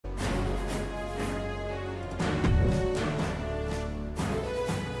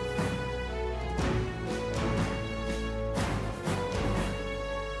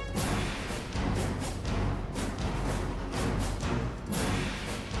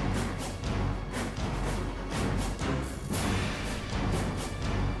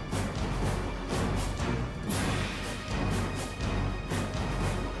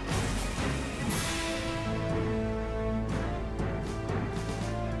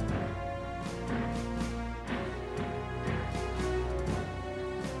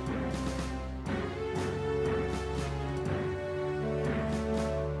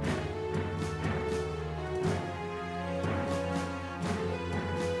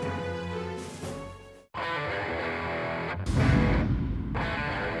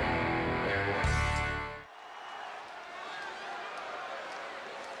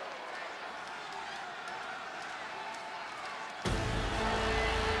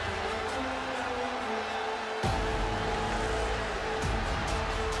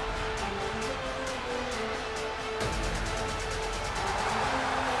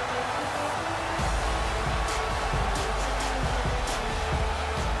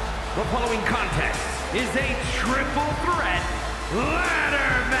The following contest is a triple threat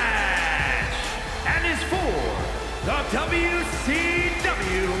ladder match and is for the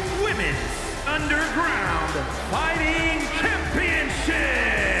WCW Women's Underground Fighting Championship.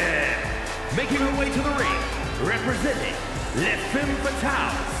 Making her way to the ring, representing Les Femme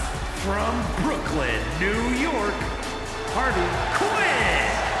Fatales from Brooklyn, New York, Harley,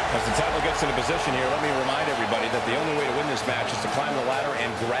 Quinn. As the title gets into position here, let me remind everybody that the only way to win this match is to climb the ladder and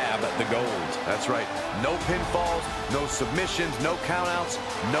grab the gold. That's right. No pinfalls, no submissions, no countouts,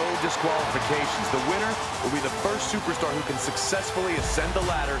 no disqualifications. The winner will be the first superstar who can successfully ascend the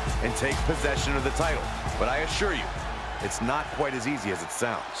ladder and take possession of the title. But I assure you, it's not quite as easy as it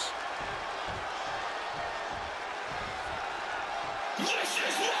sounds. This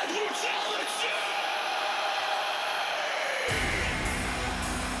is what brutality!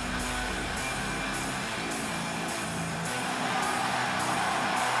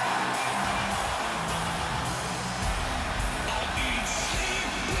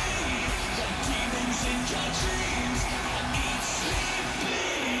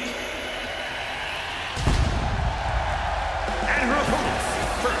 And her opponents,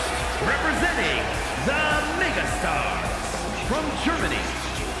 first representing the Megastars from Germany,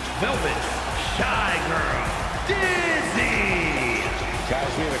 Velvet Shy Girl, Dizzy. Guys,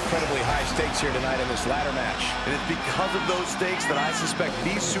 we have incredibly high stakes here tonight in this ladder match. And it's because of those stakes that I suspect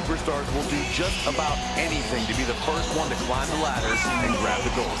these superstars will do just about anything to be the first one to climb the ladder and grab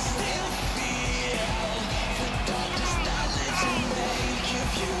the gold.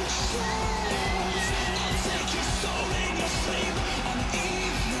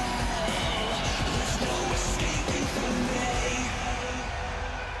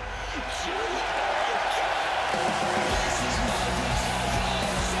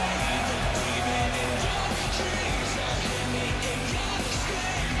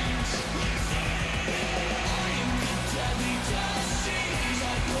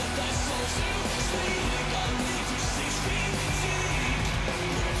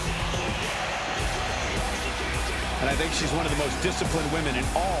 And I think she's one of the most disciplined women in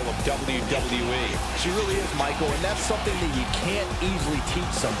all of WWE. She really is, Michael, and that's something that you can't easily teach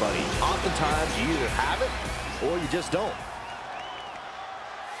somebody. Oftentimes, you either have it or you just don't.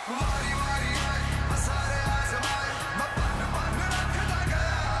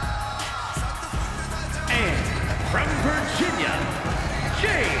 And from Virginia,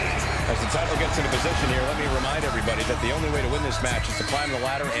 Jade. As the title gets into position here, let me remind everybody that the only way to win this match is to climb the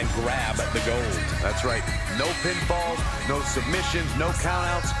ladder and grab the gold. That's right. No pinfalls, no submissions, no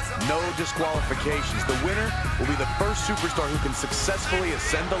countouts, no disqualifications. The winner will be the first superstar who can successfully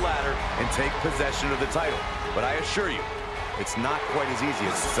ascend the ladder and take possession of the title. But I assure you, it's not quite as easy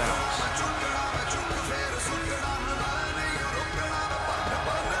as it sounds.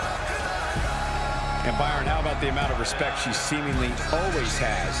 And Byron, how about the amount of respect she seemingly always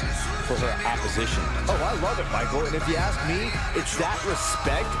has for her opposition? Oh, I love it, Michael. And if you ask me, it's that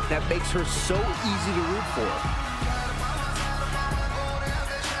respect that makes her so easy to root for.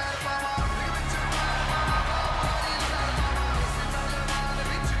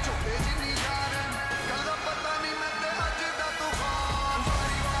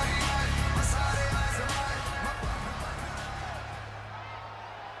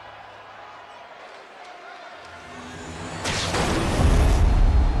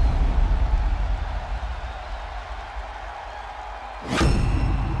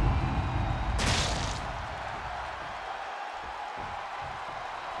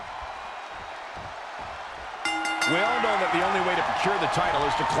 We all know that the only way to procure the title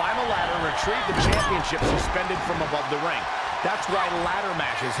is to climb a ladder and retrieve the championship suspended from above the ring. That's why ladder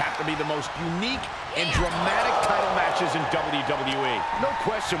matches have to be the most unique and dramatic title matches in WWE. No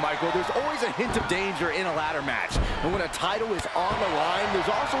question, Michael. There's always a hint of danger in a ladder match. And when a title is on the line, there's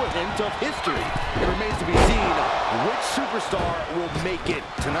also a hint of history. It remains to be seen which superstar will make it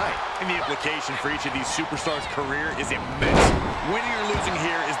tonight. And the implication for each of these superstars' career is immense. Winning or losing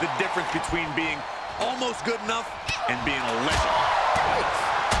here is the difference between being almost good enough and being a legend.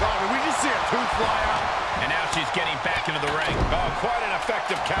 Oh, did we just see a tooth fly out? And now she's getting back into the ring. Oh, quite an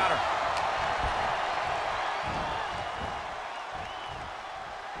effective counter.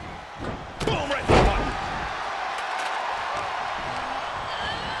 Boom, right to the button.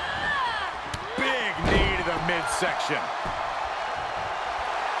 Big knee to the midsection.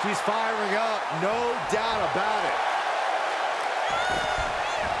 She's firing up, no doubt about it.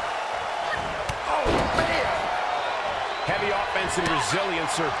 Heavy offense and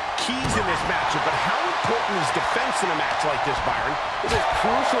resilience are keys in this matchup, but how important is defense in a match like this, Byron? It is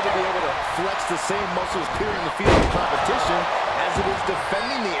crucial to be able to flex the same muscles clearing the field of competition as as it is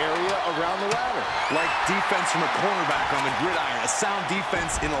defending the area around the ladder. Like defense from a cornerback on the gridiron. A sound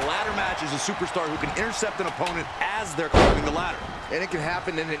defense in a ladder match is a superstar who can intercept an opponent as they're climbing the ladder. And it can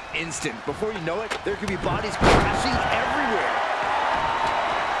happen in an instant. Before you know it, there could be bodies crashing everywhere.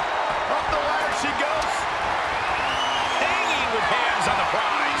 Up the ladder she goes. Hanging with hands on the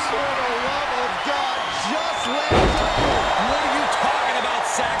prize. For the love of God, just let go. What are you talking about,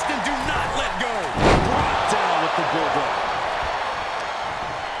 Saxton? Do not let go. Brought down with the bulldog.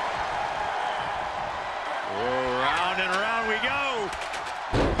 Oh, round and round we go.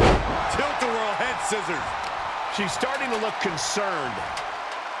 Tilt-a-whirl head scissors. She's starting to look concerned.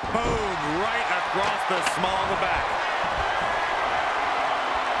 Boom, right across the small of the back.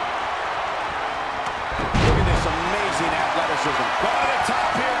 Look at this amazing athleticism. Go to the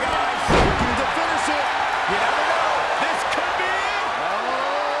top here, guys. Looking to finish it. You never know. This could be it.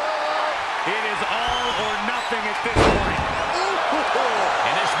 Oh. It is all or nothing at this point.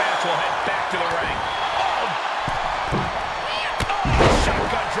 And this match will head back to the ring. Oh,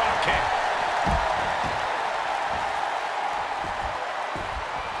 shotgun drop kick.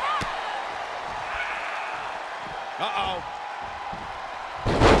 Uh-oh.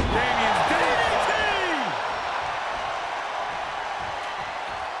 Damien's DDT!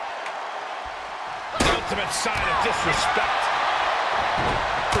 The ultimate sign of disrespect.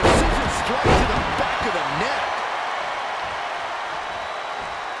 Precision strike to the back of the neck.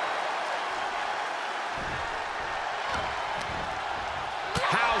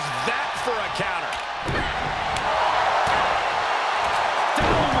 How's that for a counter?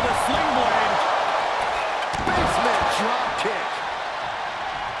 Down with a sling blade. Basement drop kick.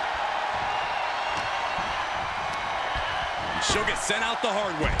 She'll get sent out the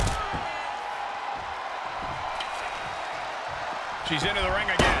hard way. She's into the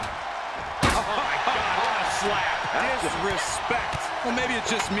ring again. Oh, my God, what a slap. Disrespect. Well, maybe it's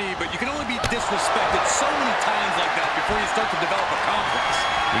just me, but you can only be disrespected so many times like that before you start to develop a complex.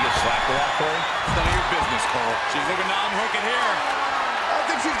 You get slapped a lot, Corey? It's none of your business, Cole. She's looking to unhook it here. I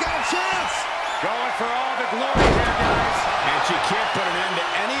think she's got a chance. Going for all the glory here, guys. And she can't put an end to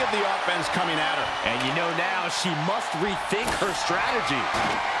any of the offense coming at her. And you know now she must rethink her strategy.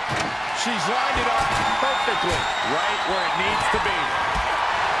 She's lined it up perfectly. Right where it needs to be.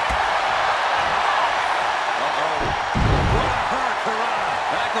 What a hurt, Piranha.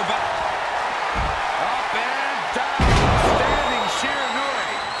 Acrobat. Up and down. Standing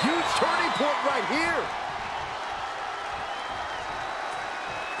Shiranui. Huge turning point right here.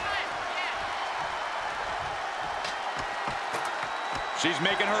 She's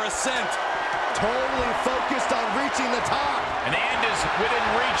making her ascent. Totally focused on reaching the top. And the end is within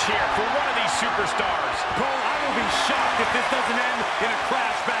reach here for one of these superstars. Cole, I will be shocked if this doesn't end in a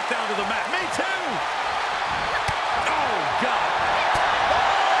crash back down to the mat. Me too! Oh, God.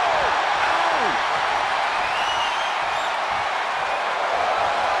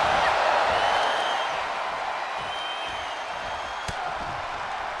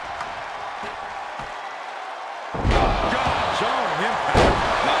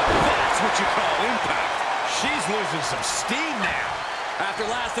 What you call impact. She's losing some steam now. After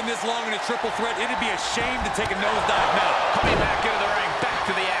lasting this long in a triple threat, it'd be a shame to take a nosedive now. Coming back into the ring, back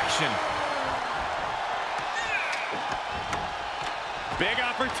to the action. Big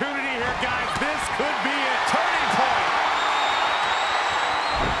opportunity here, guys. This could be a turning point.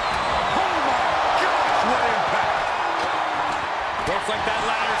 Oh, my gosh, what impact. Looks like that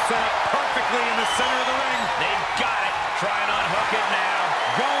ladder set up perfectly in the center of the ring. They've got it. Try and unhook it now.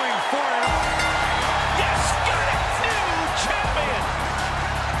 Going for it. Yes, got it. New champion.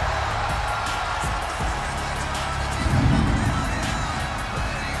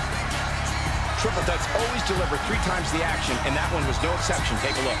 Triple threats always deliver 3 times the action, and that one was no exception.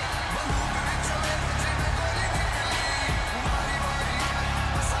 Take a look.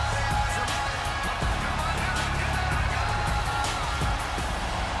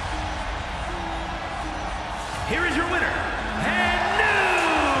 Here is your winner, and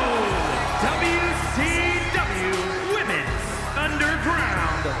new WCW Women's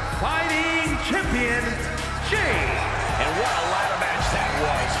Underground Fighting Champion, Jade. And what a ladder match that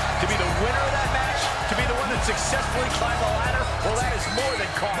was. To be the winner of that match, to be the one that successfully climbed the ladder, well, that is more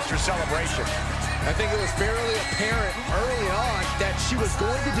than cause for celebration. I think it was fairly apparent early on that she was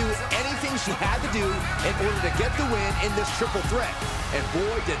going to do anything she had to do in order to get the win in this triple threat. And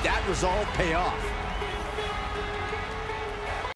boy, did that resolve pay off.